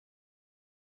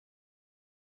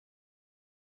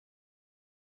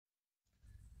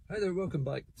Hi there, welcome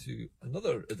back to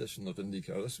another edition of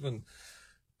IndyCar. This one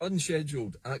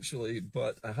unscheduled actually,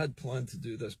 but I had planned to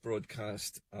do this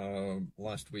broadcast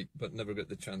last week, but never got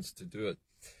the chance to do it.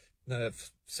 Now,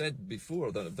 I've said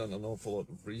before that I've done an awful lot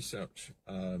of research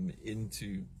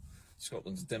into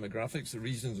Scotland's demographics, the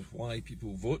reasons why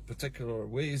people vote particular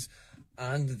ways,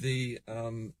 and the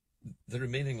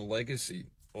remaining legacy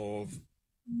of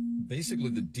basically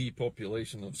the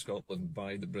depopulation of Scotland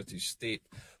by the British state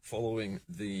following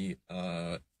the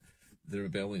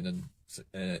rebellion in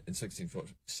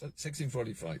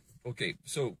 1645. Okay,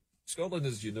 so Scotland,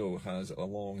 as you know, has a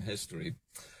long history,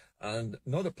 and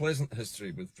not a pleasant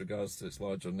history with regards to its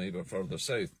larger neighbour further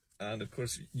south. And of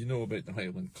course, you know about the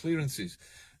Highland clearances.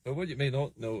 But what you may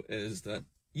not know is that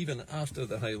even after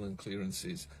the Highland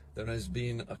clearances, there has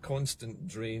been a constant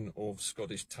drain of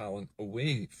Scottish talent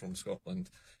away from Scotland,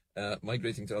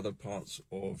 migrating to other parts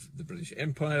of the British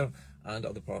Empire and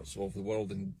other parts of the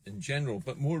world in general.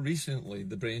 But more recently,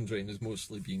 the brain drain has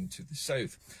mostly been to the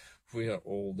south, where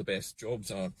all the best jobs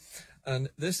are. And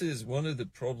this is one of the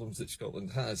problems that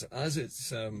Scotland has. As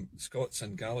its Scots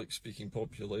and Gaelic speaking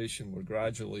population were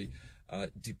gradually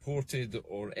deported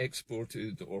or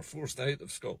exported or forced out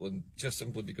of Scotland just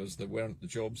simply because there weren't the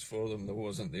jobs for them, there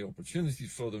wasn't the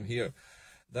opportunities for them here.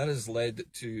 That has led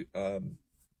to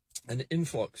an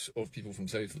influx of people from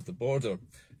south of the border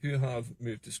who have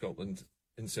moved to Scotland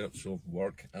in search of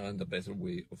work and a better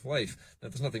way of life. Now,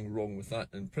 there's nothing wrong with that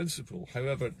in principle.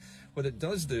 However, what it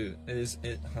does do is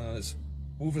it has,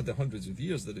 over the hundreds of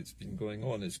years that it's been going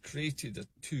on, has created a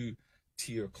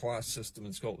two-tier class system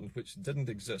in Scotland which didn't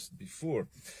exist before.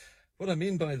 What I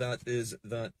mean by that is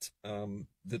that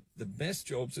the best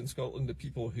jobs in Scotland, the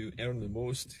people who earn the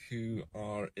most, who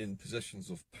are in positions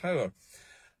of power,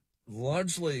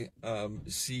 largely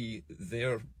see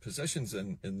their positions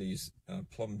in these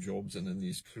plum jobs and in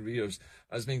these careers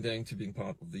as being down to being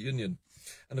part of the union.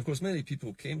 And of course, many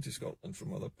people came to Scotland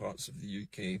from other parts of the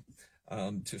UK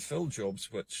to fill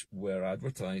jobs which were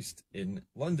advertised in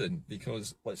London,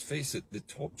 because let's face it, the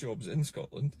top jobs in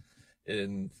Scotland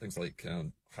in things like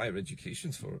higher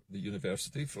education for the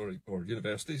university, or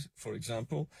universities, for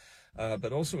example,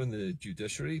 but also in the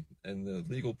judiciary, in the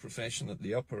legal profession, at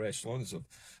the upper echelons of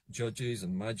judges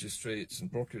and magistrates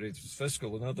and procurators,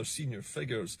 fiscal and other senior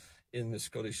figures in the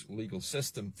Scottish legal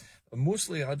system, are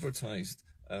mostly advertised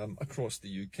across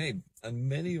the UK. And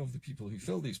many of the people who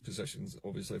fill these positions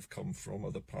obviously have come from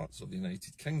other parts of the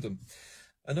United Kingdom.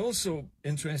 And also,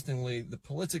 interestingly, the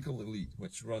political elite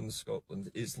which runs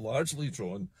Scotland is largely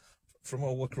drawn from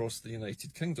all across the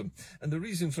United Kingdom. And the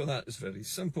reason for that is very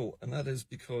simple, and that is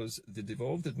because the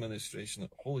devolved administration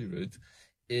at Hollyrood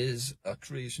is a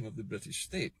creation of the British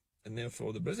state. And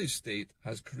therefore, the British state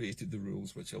has created the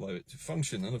rules which allow it to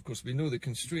function. And of course, we know the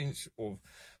constraints of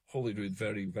Hollyrood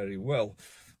very, very well.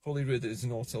 Hollyrood is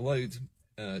not allowed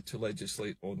to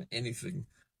legislate on anything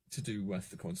to do with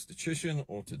the Constitution,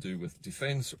 or to do with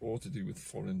defence, or to do with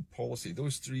foreign policy.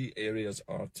 Those three areas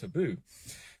are taboo,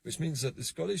 which means that the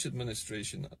Scottish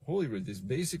administration at Hollyrood is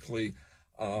basically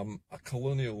a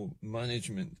colonial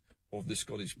management of the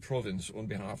Scottish province on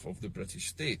behalf of the British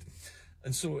state.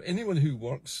 And so anyone who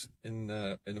works in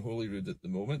Holyrood at the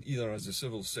moment, either as a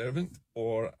civil servant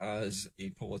or as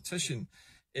a politician,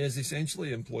 is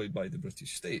essentially employed by the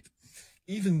British state,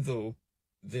 even though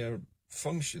their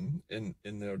function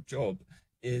in their job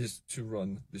is to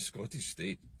run the Scottish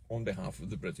state on behalf of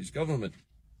the British government.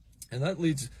 And that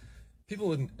leads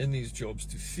people in these jobs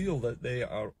to feel that they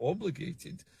are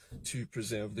obligated to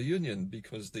preserve the union,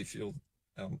 because they feel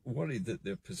worried that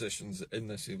their positions in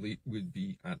this elite would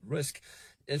be at risk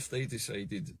if they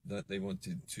decided that they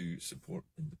wanted to support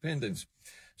independence.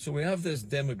 So we have this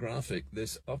demographic,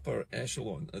 this upper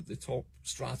echelon at the top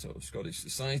strata of Scottish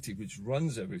society, which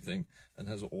runs everything and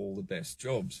has all the best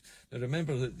jobs. Now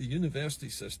remember that the university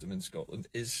system in Scotland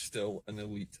is still an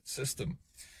elite system.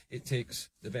 It takes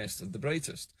the best and the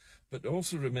brightest. But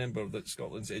also remember that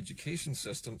Scotland's education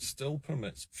system still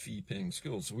permits fee-paying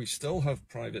schools. So we still have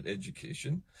private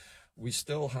education. We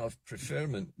still have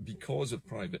preferment because of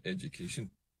private education.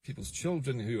 People's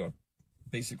children who are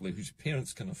basically, whose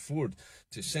parents can afford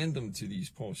to send them to these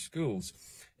posh schools,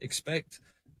 expect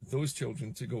those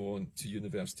children to go on to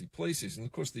university places. And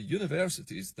of course, the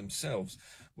universities themselves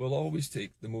will always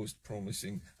take the most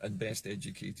promising and best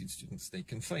educated students they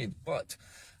can find. But,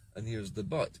 and here's the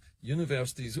but,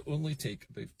 universities only take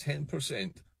about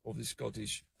 10% of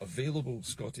the available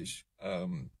Scottish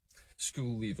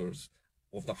school leavers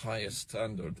of the highest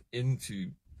standard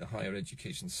into the higher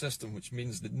education system, which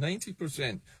means that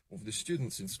 90% of the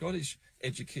students in Scottish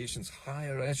education's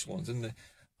higher echelons, in the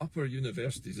upper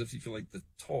universities, if you feel like the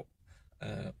top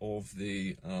of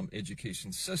the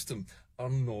education system are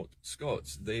not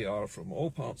Scots. They are from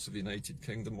all parts of the United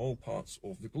Kingdom, all parts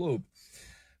of the globe,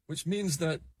 which means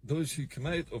that those who come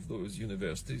out of those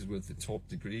universities with the top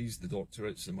degrees, the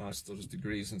doctorates, the master's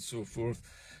degrees and so forth,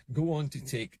 go on to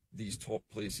take these top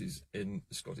places in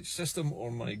the Scottish system or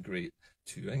migrate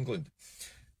to England.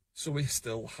 So we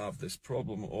still have this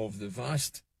problem of the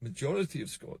vast majority of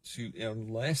Scots who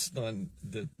earn less than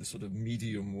the sort of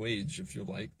medium wage, if you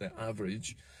like, the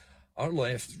average, are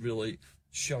left really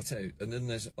shut out and in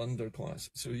this underclass.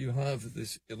 So you have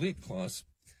this elite class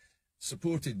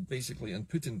supported basically and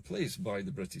put in place by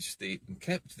the British state and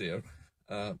kept there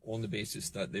on the basis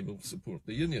that they will support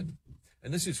the union.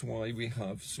 And this is why we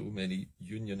have so many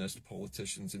unionist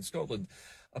politicians in Scotland,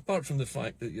 apart from the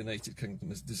fact that the United Kingdom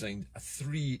has designed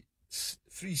three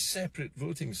separate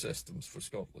voting systems for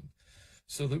Scotland,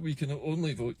 so that we can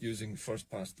only vote using first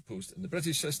past the post in the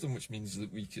British system, which means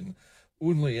that we can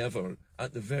only ever,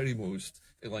 at the very most,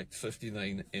 elect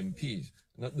 59 MPs.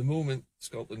 And at the moment,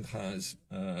 Scotland has,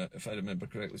 if I remember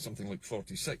correctly, something like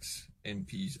 46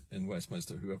 MPs in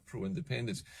Westminster who are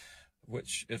pro-independence,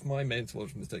 which, if my mental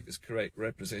arithmetic is correct,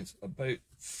 represents about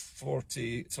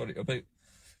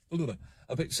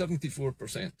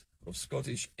 74% of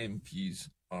Scottish MPs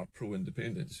are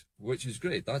pro-independence, which is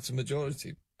great. That's a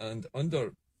majority. And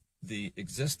under the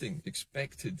existing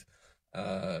expected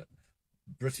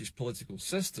British political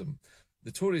system,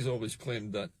 the Tories always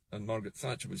claimed that, and Margaret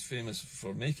Thatcher was famous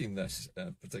for making this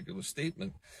particular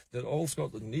statement, that all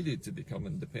Scotland needed to become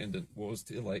independent was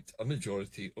to elect a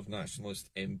majority of nationalist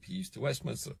MPs to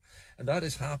Westminster. And that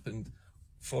has happened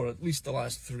for at least the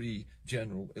last 3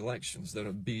 general elections. There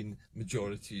have been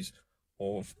majorities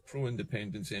of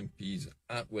pro-independence MPs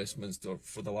at Westminster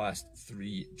for the last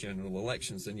 3 general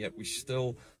elections, and yet we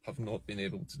still have not been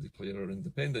able to declare our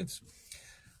independence.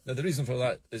 Now, the reason for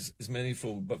that is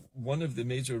manifold, but one of the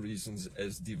major reasons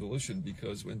is devolution,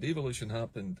 because when devolution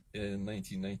happened in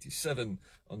 1997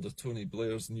 under Tony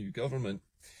Blair's new government,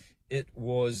 it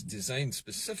was designed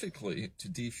specifically to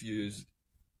defuse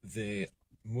the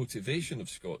motivation of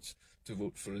Scots to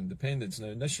vote for independence. Now,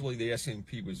 initially, the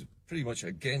SNP was pretty much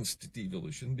against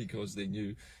devolution because they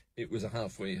knew it was a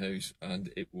halfway house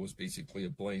and it was basically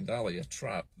a blind alley, a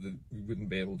trap that we wouldn't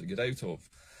be able to get out of.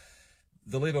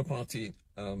 The Labour Party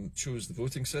chose the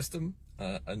voting system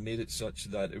and made it such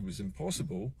that it was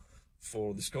impossible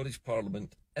for the Scottish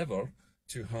Parliament ever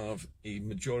to have a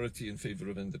majority in favour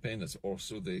of independence, or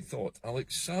so they thought.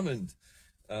 Alex Salmond,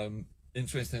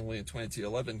 interestingly in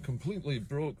 2011, completely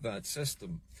broke that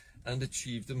system and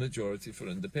achieved a majority for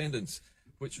independence,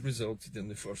 which resulted in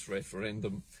the first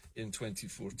referendum in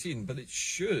 2014. But it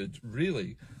should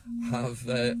really have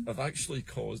actually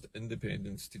caused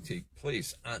independence to take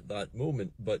place at that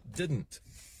moment, but didn't.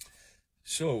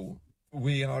 So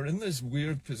we are in this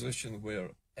weird position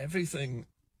where everything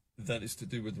that is to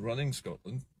do with running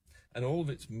Scotland and all of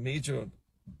its major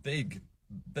big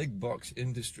bucks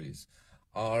industries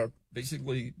are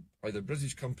basically either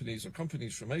British companies or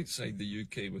companies from outside the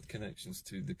UK with connections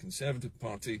to the Conservative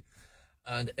Party,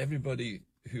 and everybody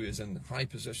who is in high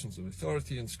positions of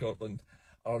authority in Scotland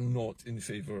are not in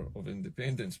favour of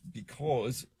independence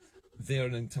because their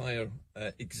entire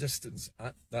existence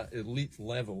at that elite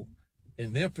level,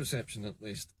 in their perception at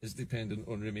least, is dependent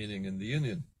on remaining in the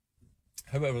Union.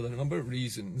 However, there are a number of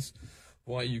reasons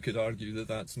why you could argue that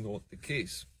that's not the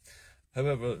case.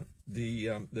 However, the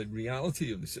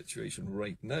reality of the situation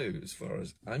right now, as far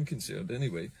as I'm concerned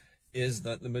anyway, is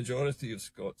that the majority of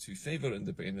Scots who favour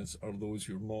independence are those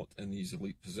who are not in these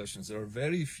elite positions. There are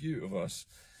very few of us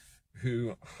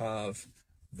who have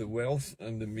the wealth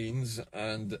and the means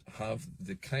and have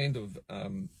the kind of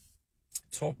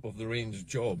top of the range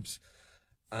jobs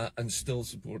and still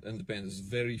support independence.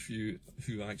 Very few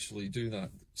who actually do that.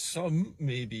 Some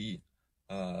may be,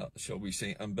 shall we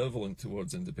say, ambivalent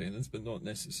towards independence, but not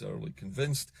necessarily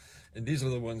convinced. And these are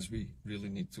the ones we really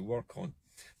need to work on.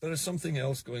 There is something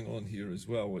else going on here as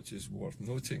well, which is worth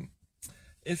noting.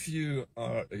 If you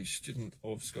are a student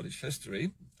of Scottish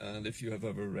history, and if you have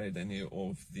ever read any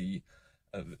of the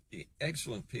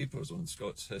excellent papers on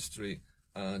Scots history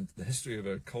and the history of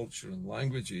our culture and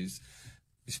languages,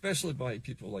 especially by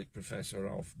people like Professor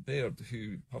Alf Baird,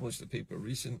 who published a paper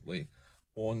recently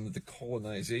on the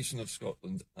colonisation of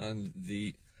Scotland and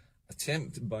the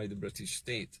attempt by the British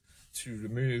state to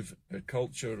remove our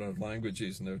culture, our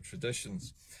languages and our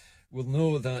traditions, will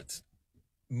know that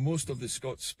most of the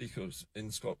Scots speakers in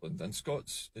Scotland, and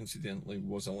Scots incidentally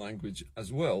was a language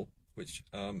as well, which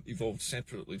evolved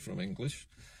separately from English,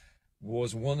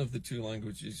 was one of the 2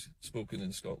 languages spoken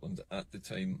in Scotland at the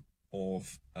time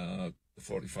of the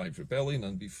 45 rebellion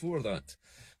and before that.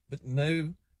 But now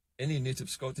any native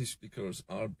Scottish speakers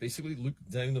are basically looked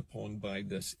down upon by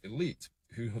this elite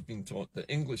who have been taught that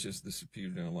English is the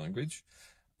superior language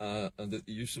and that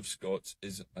the use of Scots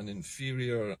is an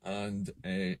inferior and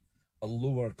a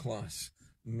lower class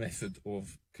method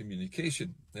of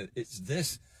communication. It's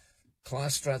this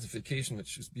class stratification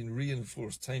which has been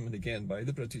reinforced time and again by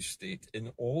the British state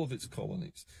in all of its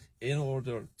colonies in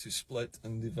order to split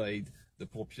and divide the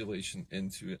population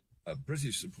into a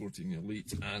British supporting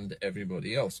elite and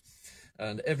everybody else.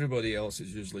 And everybody else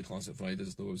is usually classified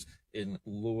as those in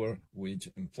lower wage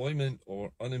employment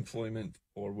or unemployment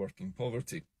or working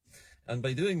poverty. And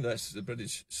by doing this, the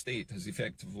British state has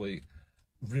effectively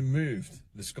removed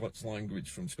the Scots language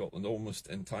from Scotland almost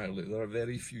entirely. There are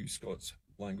very few Scots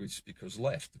language speakers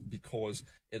left because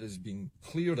it has been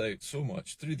cleared out so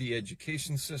much through the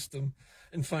education system,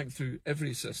 in fact through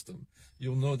every system.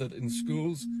 You'll know that in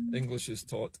schools English is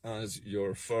taught as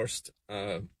your first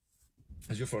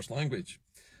language,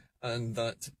 and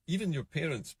that even your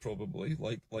parents probably,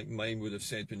 like mine would have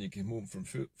said when you came home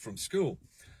from school,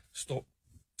 stop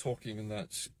talking in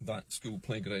that school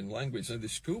playground language. Now the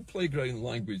school playground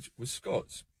language was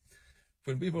Scots.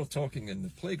 When we were talking in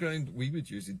the playground, we would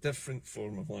use a different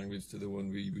form of language to the one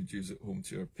we would use at home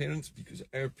to our parents, because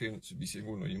our parents would be saying,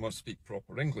 oh no, you must speak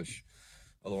proper English,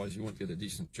 otherwise you won't get a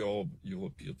decent job, you'll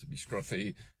appear to be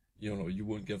scruffy, you know, you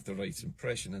won't give the right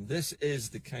impression. And this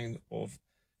is the kind of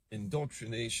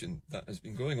indoctrination that has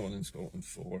been going on in Scotland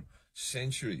for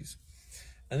centuries.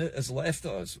 And it has left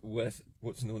us with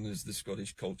what's known as the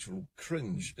Scottish cultural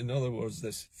cringe. In other words,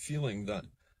 this feeling that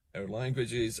our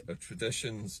languages, our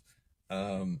traditions,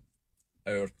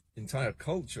 our entire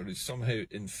culture is somehow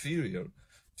inferior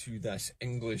to this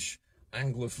English,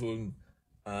 Anglophone,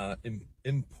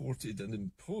 imported and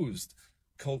imposed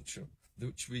culture,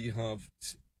 which we have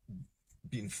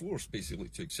been forced basically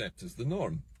to accept as the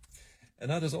norm. And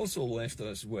that has also left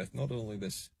us with not only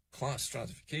this class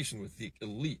stratification with the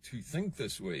elite who think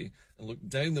this way and look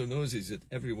down their noses at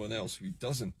everyone else who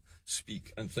doesn't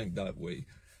speak and think that way.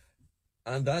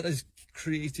 And that has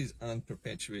created and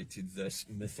perpetuated this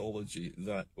mythology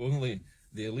that only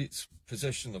the elite's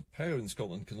position of power in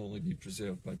Scotland can only be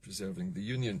preserved by preserving the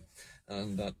Union,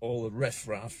 and that all the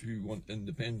riffraff who want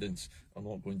independence are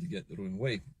not going to get their own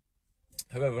way.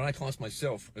 However, I class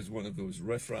myself as one of those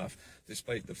riffraff,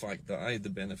 despite the fact that I had the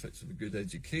benefits of a good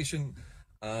education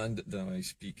and that I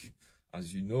speak,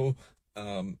 as you know,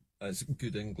 as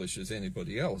good English as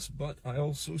anybody else. But I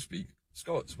also speak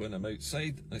Scots. When I'm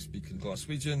outside, I speak in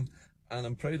Glaswegian, and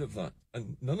I'm proud of that.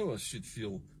 And none of us should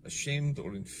feel ashamed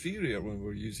or inferior when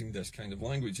we're using this kind of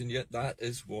language, and yet that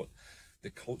is what the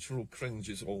cultural cringe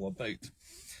is all about.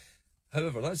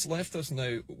 However, that's left us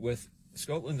now with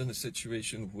Scotland in a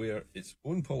situation where its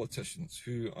own politicians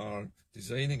who are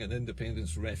designing an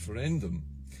independence referendum,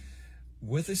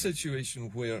 with a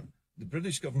situation where the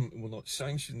British government will not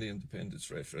sanction the independence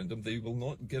referendum, they will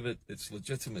not give it its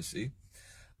legitimacy,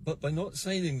 but by not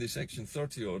signing the Section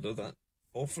 30 order, that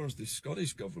offers the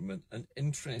Scottish government an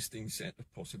interesting set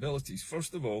of possibilities.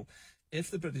 First of all, if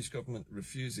the British government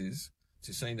refuses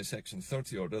to sign a Section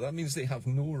 30 order, that means they have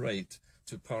no right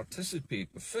to participate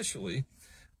officially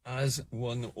as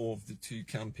one of the two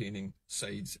campaigning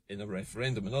sides in a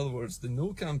referendum. In other words, the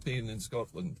No campaign in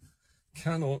Scotland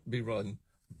cannot be run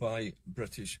by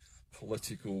British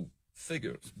political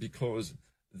figures because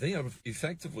they have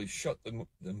effectively shut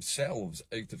themselves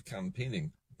out of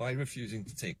campaigning by refusing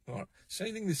to take part.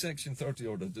 Signing the Section 30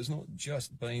 order does not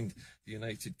just bind the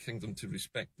United Kingdom to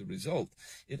respect the result,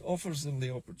 it offers them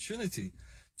the opportunity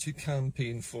to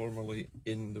campaign formally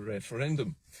in the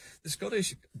referendum. The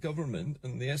Scottish Government,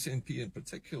 and the SNP in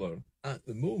particular, at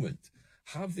the moment,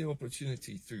 have the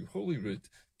opportunity through Hollyrood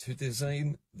to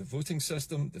design the voting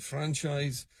system, the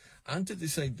franchise, and to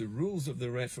decide the rules of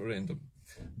the referendum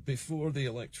before the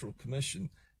Electoral Commission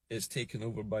is taken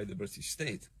over by the British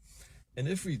state. And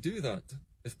if we do that,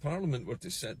 if Parliament were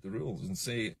to set the rules and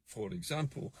say, for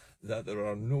example, that there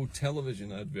are no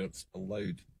television adverts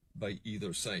allowed by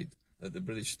either side, that the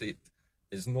British state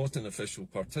is not an official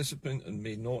participant and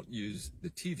may not use the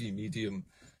TV medium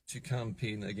to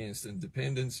campaign against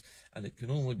independence, and it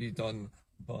can only be done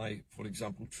by, for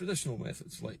example, traditional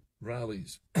methods like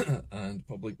rallies and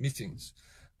public meetings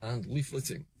and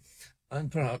leafleting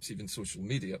and perhaps even social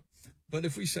media. But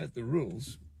if we set the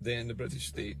rules, then the British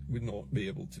state would not be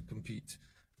able to compete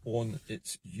on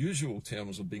its usual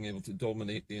terms of being able to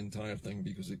dominate the entire thing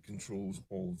because it controls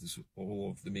all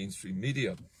of the mainstream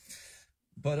media.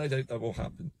 But I doubt that will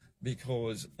happen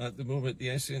because at the moment the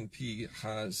SNP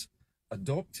has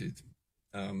adopted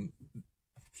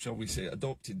shall we say,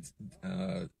 adopted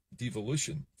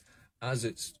devolution as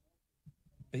its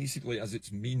basically as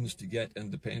its means to get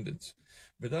independence.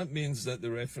 But that means that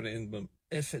the referendum,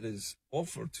 if it is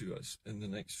offered to us in the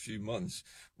next few months,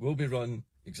 will be run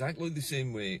exactly the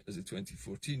same way as the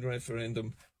 2014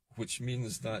 referendum, which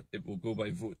means that it will go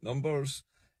by vote numbers.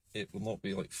 It will not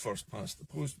be like first past the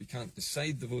post. We can't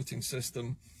decide the voting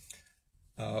system.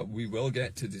 We will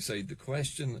get to decide the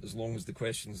question as long as the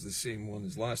question is the same one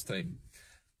as last time.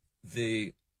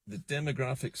 The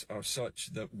demographics are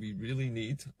such that we really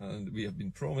need, and we have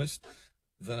been promised,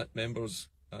 that members,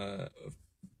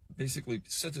 basically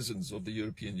citizens of the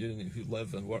European Union who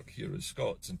live and work here as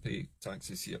Scots and pay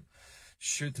taxes here,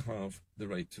 should have the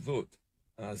right to vote,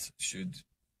 as should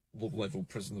low-level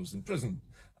prisoners in prison,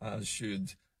 as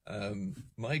should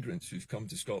migrants who've come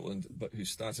to Scotland but whose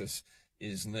status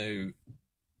is now,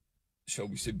 shall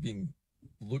we say, being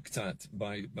looked at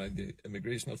by the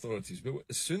immigration authorities. But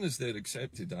as soon as they're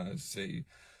accepted as, say,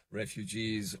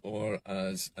 refugees or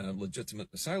as legitimate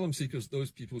asylum seekers,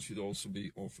 those people should also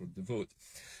be offered the vote.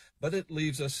 But it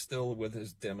leaves us still with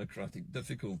this democratic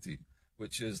difficulty,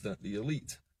 which is that the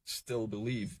elite still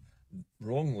believe,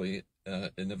 wrongly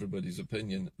in everybody's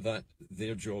opinion, that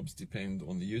their jobs depend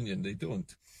on the union. They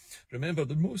don't. Remember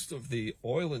that most of the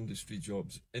oil industry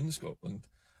jobs in Scotland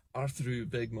are through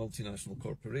big multinational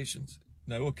corporations.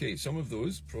 Now, okay, some of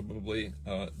those, probably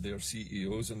their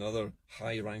CEOs and other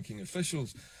high-ranking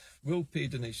officials, will pay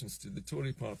donations to the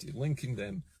Tory party, linking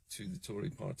them to the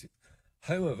Tory party.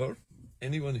 However,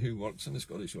 anyone who works in the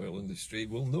Scottish oil industry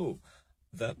will know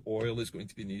that oil is going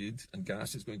to be needed and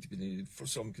gas is going to be needed for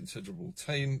some considerable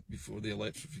time before the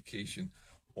electrification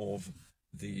of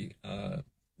the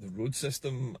road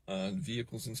system and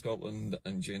vehicles in Scotland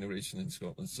and generation in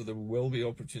Scotland. So there will be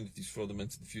opportunities for them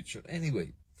into the future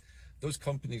anyway. Those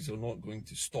companies are not going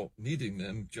to stop needing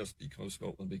them just because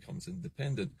Scotland becomes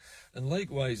independent. And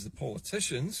likewise, the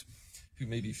politicians who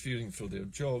may be fearing for their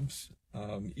jobs,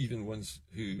 even ones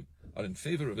who are in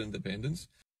favour of independence,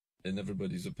 in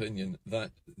everybody's opinion,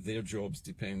 that their jobs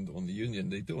depend on the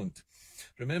union. They don't.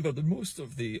 Remember that most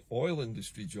of the oil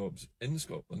industry jobs in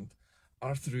Scotland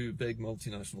are through big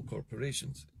multinational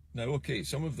corporations. Now, okay,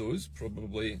 some of those,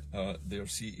 probably their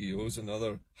CEOs and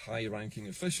other high-ranking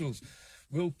officials,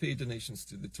 will pay donations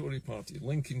to the Tory party,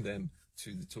 linking them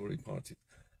to the Tory party.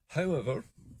 However,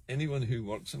 anyone who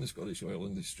works in the Scottish oil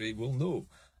industry will know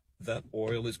that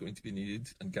oil is going to be needed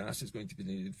and gas is going to be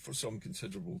needed for some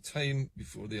considerable time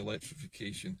before the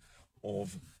electrification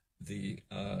of the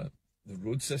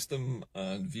road system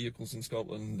and vehicles in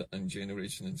Scotland and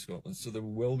generation in Scotland. So there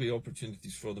will be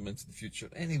opportunities for them into the future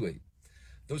anyway.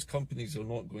 Those companies are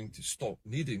not going to stop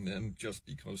needing them just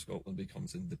because Scotland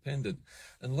becomes independent.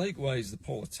 And likewise, the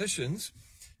politicians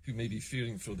who may be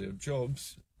fearing for their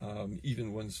jobs,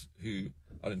 even ones who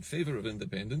are in favour of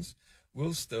independence,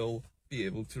 will still be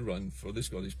able to run for the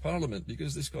Scottish Parliament,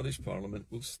 because the Scottish Parliament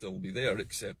will still be there,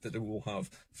 except that it will have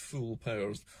full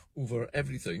powers over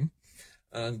everything,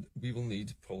 and we will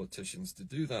need politicians to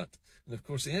do that. And of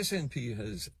course, the SNP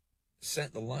has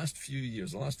set the last few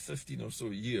years, the last 15 or so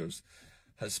years,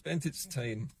 has spent its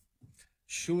time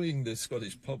showing the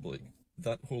Scottish public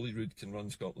that Hollyrood can run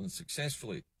Scotland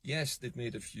successfully. Yes, they've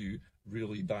made a few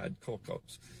really bad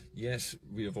cock-ups. Yes,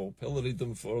 we have all pilloried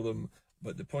them for them,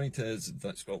 but the point is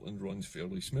that Scotland runs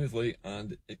fairly smoothly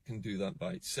and it can do that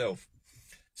by itself.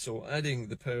 So adding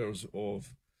the powers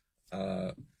of,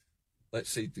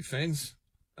 let's say, defence,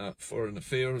 foreign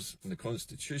affairs and the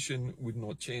Constitution would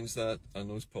not change that, and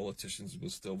those politicians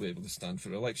will still be able to stand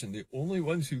for election. The only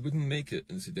ones who wouldn't make it,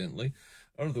 incidentally,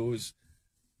 are those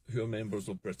who are members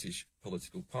of British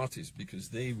political parties, because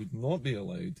they would not be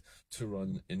allowed to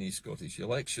run in a Scottish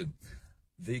election.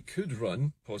 They could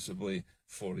run, possibly,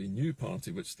 for a new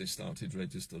party which they started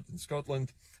registered in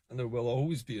Scotland, and there will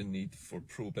always be a need for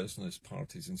pro-business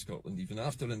parties in Scotland, even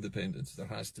after independence. There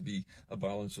has to be a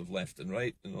balance of left and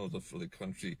right in order for the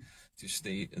country to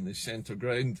stay in the centre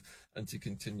ground and to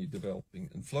continue developing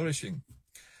and flourishing.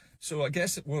 So I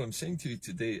guess what I'm saying to you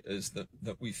today is that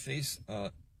we face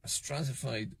a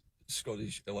stratified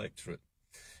Scottish electorate.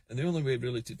 And the only way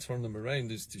really to turn them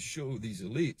around is to show these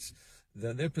elites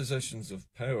that their positions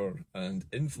of power and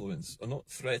influence are not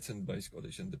threatened by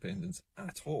Scottish independence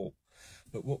at all.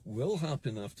 But what will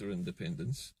happen after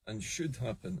independence, and should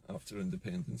happen after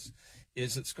independence,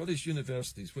 is that Scottish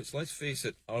universities, which, let's face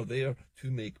it, are there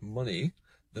to make money,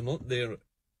 they're not there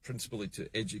principally to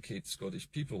educate Scottish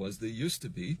people as they used to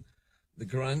be. The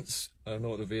grants are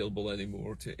not available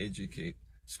anymore to educate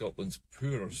Scotland's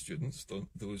poorer students,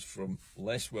 those from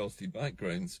less wealthy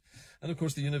backgrounds. And of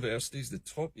course the universities, the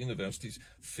top universities,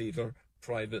 favour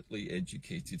privately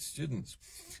educated students.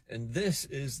 And this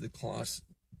is the class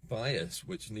bias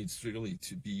which needs really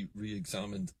to be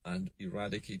re-examined and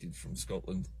eradicated from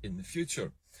Scotland in the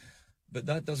future. But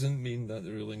that doesn't mean that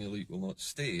the ruling elite will not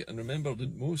stay. And remember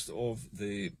that most of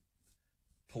the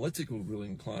political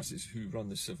ruling classes who run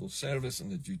the civil service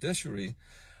and the judiciary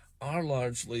are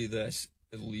largely this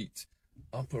elite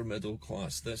upper middle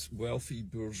class, this wealthy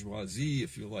bourgeoisie,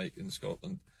 if you like, in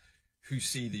Scotland, who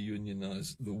see the union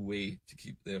as the way to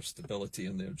keep their stability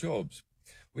and their jobs.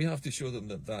 We have to show them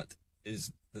that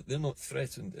they're not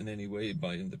threatened in any way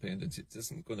by independence. It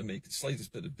isn't going to make the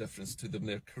slightest bit of difference to them.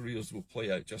 Their careers will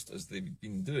play out just as they've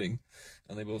been doing,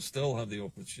 and they will still have the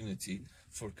opportunity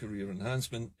for career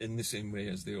enhancement in the same way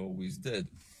as they always did.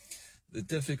 The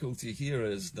difficulty here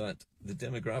is that the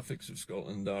demographics of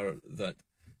Scotland are that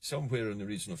somewhere in the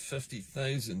region of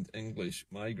 50,000 English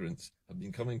migrants have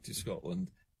been coming to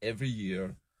Scotland every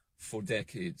year for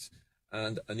decades,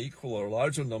 and an equal or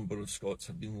larger number of Scots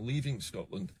have been leaving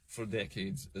Scotland for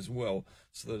decades as well.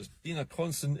 So there's been a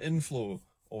constant inflow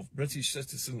of British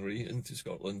citizenry into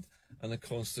Scotland and a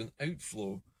constant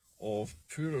outflow of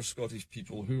poorer Scottish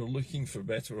people who are looking for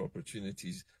better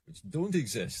opportunities which don't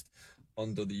exist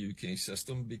under the UK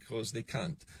system because they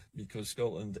can't, because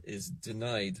Scotland is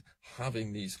denied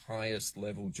having these highest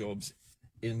level jobs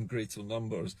in greater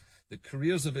numbers. The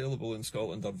careers available in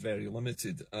Scotland are very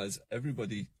limited, as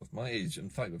everybody of my age, in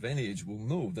fact of any age, will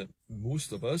know that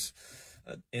most of us,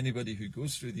 anybody who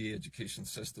goes through the education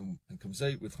system and comes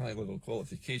out with high level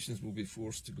qualifications, will be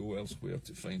forced to go elsewhere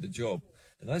to find a job.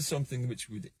 And that's something which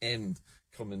would end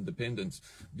come independence,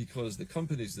 because the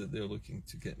companies that they're looking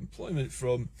to get employment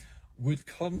from would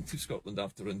come to Scotland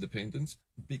after independence,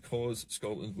 because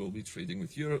Scotland will be trading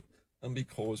with Europe and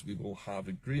because we will have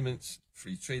agreements,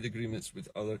 free trade agreements with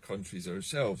other countries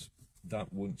ourselves.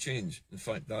 That won't change. In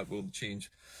fact, that will change,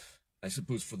 I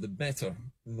suppose, for the better,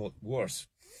 not worse.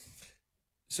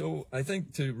 So I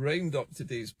think to round up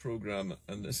today's programme,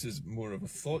 and this is more of a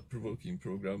thought-provoking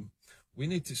programme, we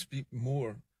need to speak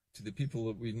more to the people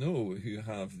that we know who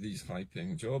have these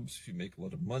high-paying jobs, who make a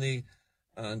lot of money,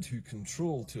 and who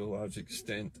control to a large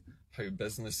extent how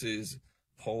businesses,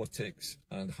 politics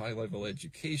and high-level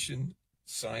education,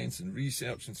 science and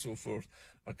research and so forth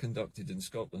are conducted in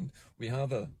Scotland. We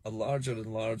have a larger and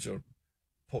larger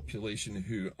population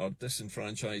who are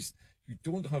disenfranchised, who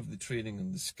don't have the training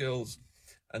and the skills,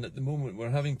 and at the moment we're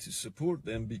having to support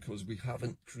them because we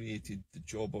haven't created the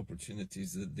job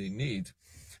opportunities that they need,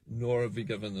 nor have we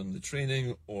given them the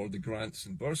training or the grants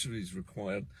and bursaries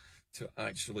required to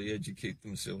actually educate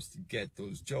themselves to get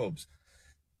those jobs.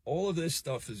 All of this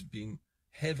stuff has been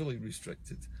heavily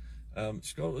restricted.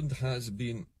 Scotland has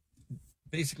been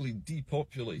basically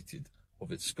depopulated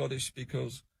of its Scottish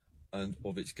speakers and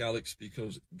of its Gaelic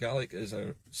speakers. Gaelic is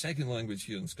our second language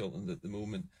here in Scotland at the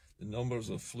moment. The numbers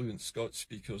of fluent Scots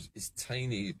speakers is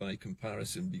tiny by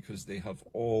comparison, because they have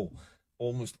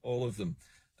almost all of them,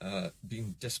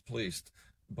 been displaced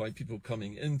by people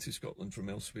coming into Scotland from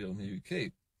elsewhere in the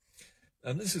UK.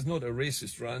 And this is not a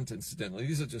racist rant, incidentally.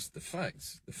 These are just the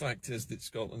facts. The fact is that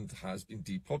Scotland has been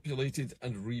depopulated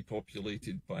and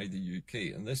repopulated by the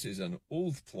UK. And this is an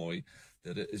old ploy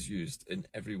that it has used in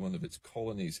every one of its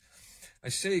colonies. I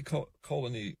say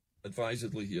colony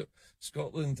advisedly here.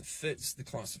 Scotland fits the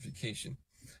classification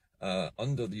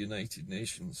under the United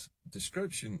Nations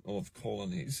description of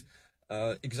colonies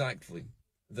exactly,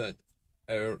 that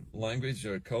our language,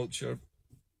 our culture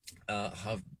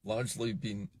have largely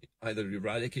been either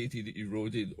eradicated,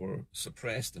 eroded, or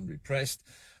suppressed and repressed.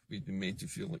 We've been made to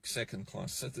feel like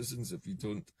second-class citizens if we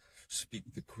don't speak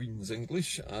the Queen's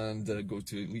English and go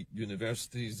to elite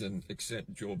universities and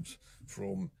accept jobs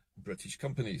from British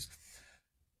companies.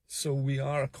 So we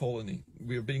are a colony.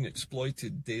 We're being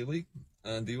exploited daily,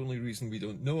 and the only reason we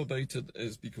don't know about it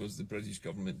is because the British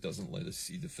government doesn't let us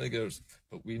see the figures.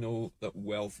 But we know that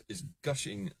wealth is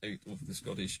gushing out of the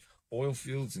Scottish oil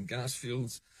fields and gas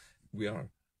fields. We are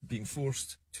being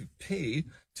forced to pay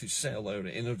to sell our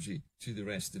energy to the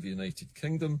rest of the United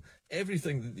Kingdom.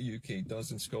 Everything that the UK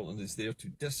does in Scotland is there to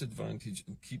disadvantage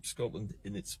and keep Scotland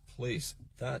in its place.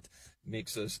 That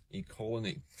makes us a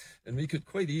colony. And we could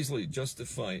quite easily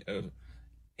justify our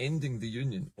ending the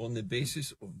Union on the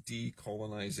basis of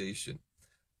decolonisation,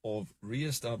 of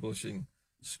re-establishing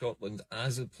Scotland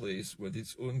as a place with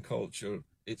its own culture,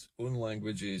 its own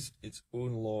languages, its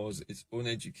own laws, its own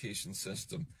education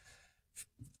system.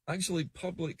 Actually,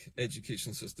 public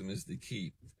education system is the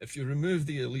key. If you remove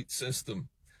the elite system,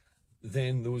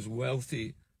 then those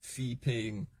wealthy,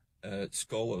 fee-paying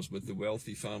scholars with the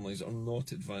wealthy families are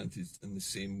not advantaged in the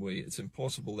same way. It's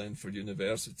impossible then for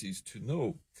universities to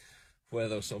know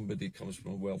whether somebody comes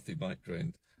from a wealthy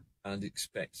background and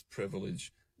expects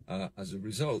privilege as a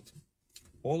result.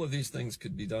 All of these things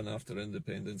could be done after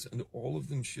independence, and all of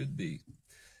them should be.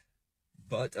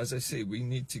 But as I say, we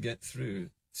need to get through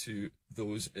to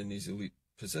those in these elite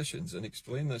positions and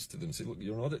explain this to them. Say, look,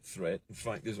 you're not at threat. In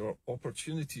fact, these are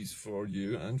opportunities for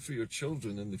you and for your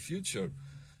children in the future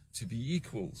to be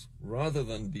equals rather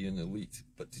than be an elite,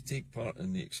 but to take part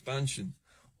in the expansion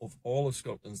of all of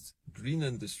Scotland's green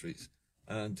industries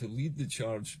and to lead the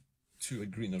charge to a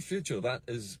greener future. That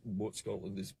is what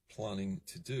Scotland is planning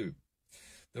to do.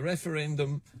 The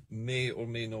referendum may or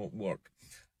may not work.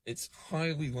 It's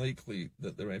highly likely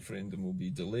that the referendum will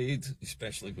be delayed,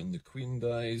 especially when the Queen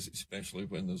dies, especially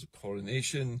when there's a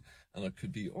coronation, and there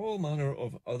could be all manner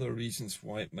of other reasons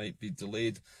why it might be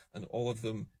delayed, and all of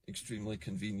them extremely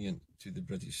convenient to the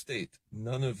British state,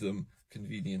 none of them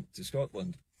convenient to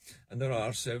Scotland. And there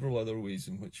are several other ways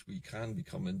in which we can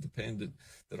become independent.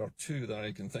 There are two that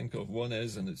I can think of. One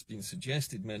is, and it's been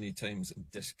suggested many times and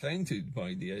discounted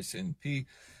by the SNP,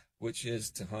 which is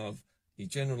to have a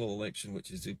general election,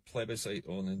 which is a plebiscite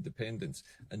on independence,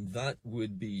 and that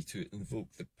would be to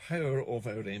invoke the power of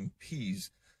our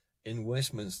MPs in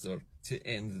Westminster to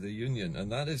end the Union.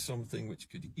 And that is something which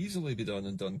could easily be done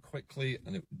and done quickly,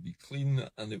 and it would be clean,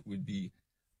 and it would be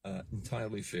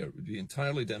entirely fair. It would be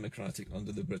entirely democratic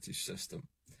under the British system.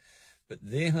 But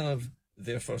they have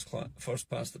their first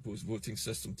past the post voting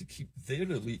system to keep their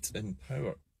elite in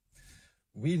power.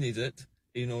 We need it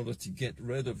in order to get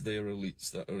rid of their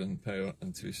elites that are in power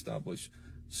and to establish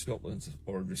Scotland's,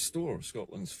 or restore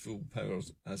Scotland's full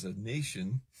powers as a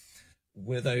nation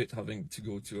without having to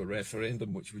go to a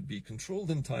referendum which would be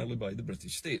controlled entirely by the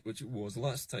British state, which it was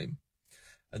last time.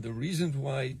 And the reason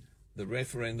why the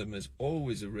referendum is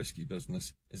always a risky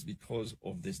business is because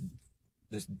of this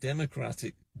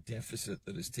democratic deficit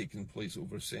that has taken place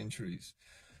over centuries.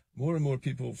 More and more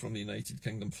people from the United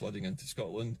Kingdom flooding into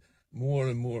Scotland, more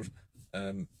and more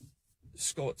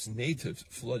Scots natives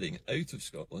flooding out of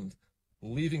Scotland,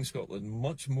 leaving Scotland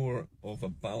much more of a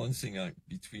balancing act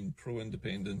between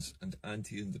pro-independence and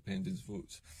anti-independence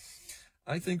votes.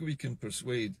 I think we can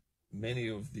persuade many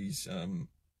of these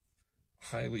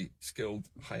highly skilled,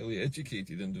 highly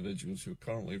educated individuals who are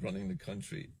currently running the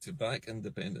country to back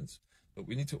independence, but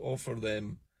we need to offer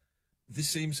them the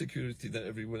same security that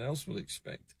everyone else will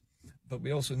expect. But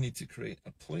we also need to create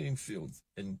a playing field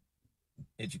in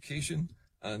education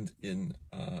and in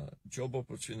job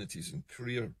opportunities and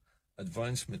career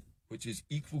advancement, which is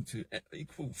equal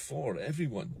for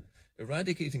everyone.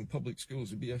 Eradicating public schools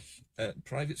would be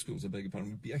private schools, I beg your pardon,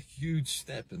 would be a huge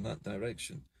step in that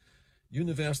direction.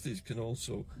 Universities can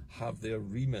also have their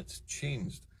remits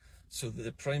changed so that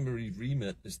the primary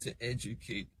remit is to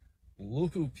educate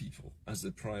local people as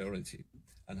the priority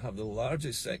and have the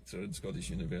largest sector in Scottish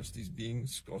universities being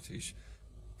Scottish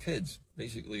kids,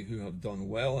 basically, who have done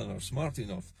well and are smart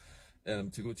enough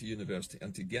to go to university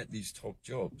and to get these top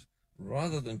jobs,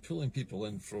 rather than pulling people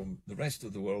in from the rest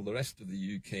of the world, the rest of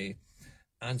the UK,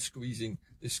 and squeezing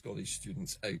the Scottish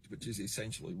students out, which is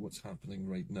essentially what's happening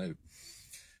right now.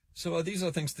 So these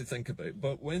are things to think about.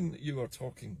 But when you are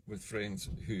talking with friends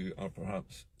who are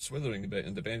perhaps swithering about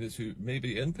independence, who may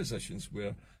be in positions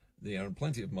where they earn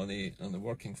plenty of money and they're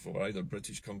working for either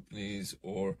British companies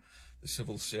or the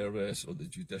civil service or the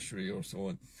judiciary or so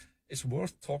on, it's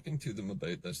worth talking to them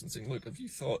about this and saying, look, have you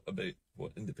thought about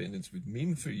what independence would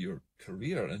mean for your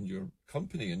career and your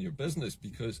company and your business?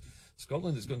 Because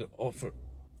Scotland is going to offer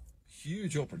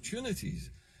huge opportunities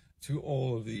to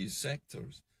all of these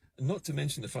sectors. And not to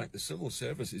mention the fact the civil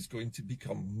service is going to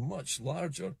become much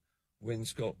larger when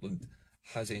Scotland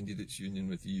has ended its union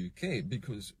with the UK,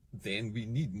 because then we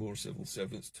need more civil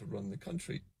servants to run the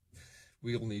country.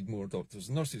 We'll need more doctors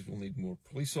and nurses, we'll need more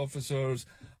police officers.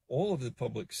 All of the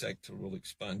public sector will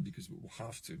expand because we will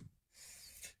have to.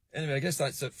 Anyway, I guess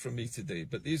that's it from me today.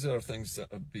 But these are things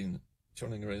that have been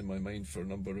turning around in my mind for a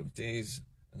number of days.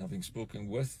 And having spoken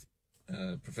with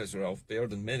Professor Alf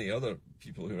Baird and many other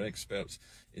people who are experts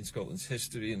in Scotland's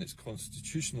history and its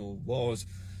constitutional laws,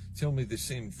 tell me the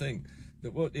same thing,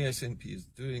 that what the SNP is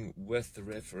doing with the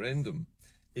referendum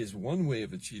is one way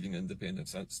of achieving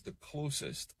independence. That's the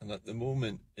closest, and at the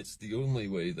moment it's the only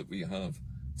way that we have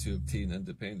to obtain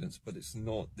independence, but it's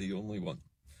not the only one.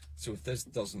 So if this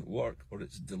doesn't work, or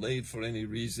it's delayed for any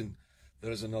reason,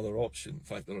 there is another option. In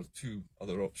fact, there are two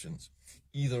other options.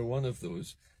 Either one of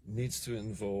those needs to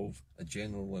involve a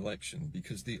general election,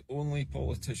 because the only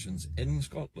politicians in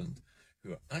Scotland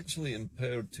who are actually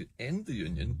empowered to end the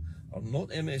union are not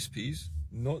MSPs,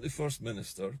 not the First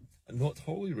Minister, and not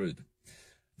Hollyrood.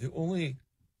 The only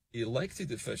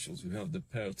elected officials who have the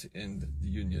power to end the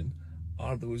union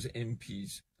are those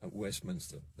MPs at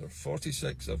Westminster. There are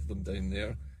 46 of them down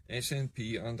there,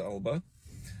 SNP and ALBA,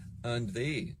 and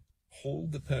they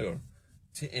hold the power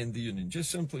to end the union, just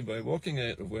simply by walking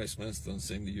out of Westminster and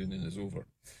saying the union is over.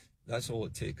 That's all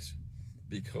it takes,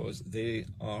 because they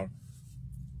are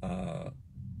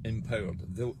empowered.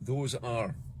 Those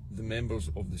are the members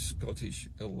of the Scottish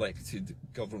elected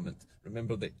government.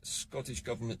 Remember, the Scottish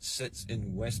government sits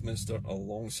in Westminster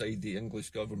alongside the English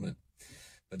government,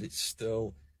 but it's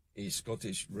still a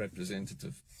Scottish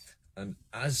representative. And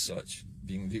as such,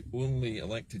 being the only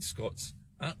elected Scots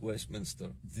at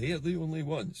Westminster, they are the only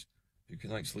ones who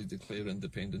can actually declare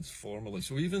independence formally.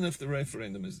 So even if the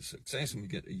referendum is a success and we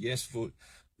get a yes vote,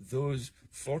 those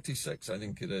 46, I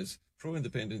think it is,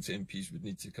 pro-independence MPs would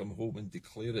need to come home and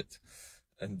declare it.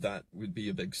 And that would be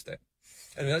a big step.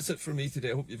 Anyway, that's it for me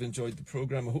today. I hope you've enjoyed the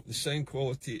programme. I hope the sound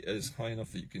quality is high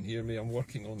enough that you can hear me. I'm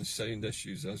working on the sound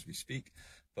issues as we speak.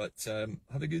 But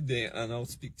have a good day, and I'll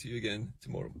speak to you again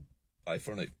tomorrow. Bye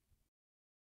for now.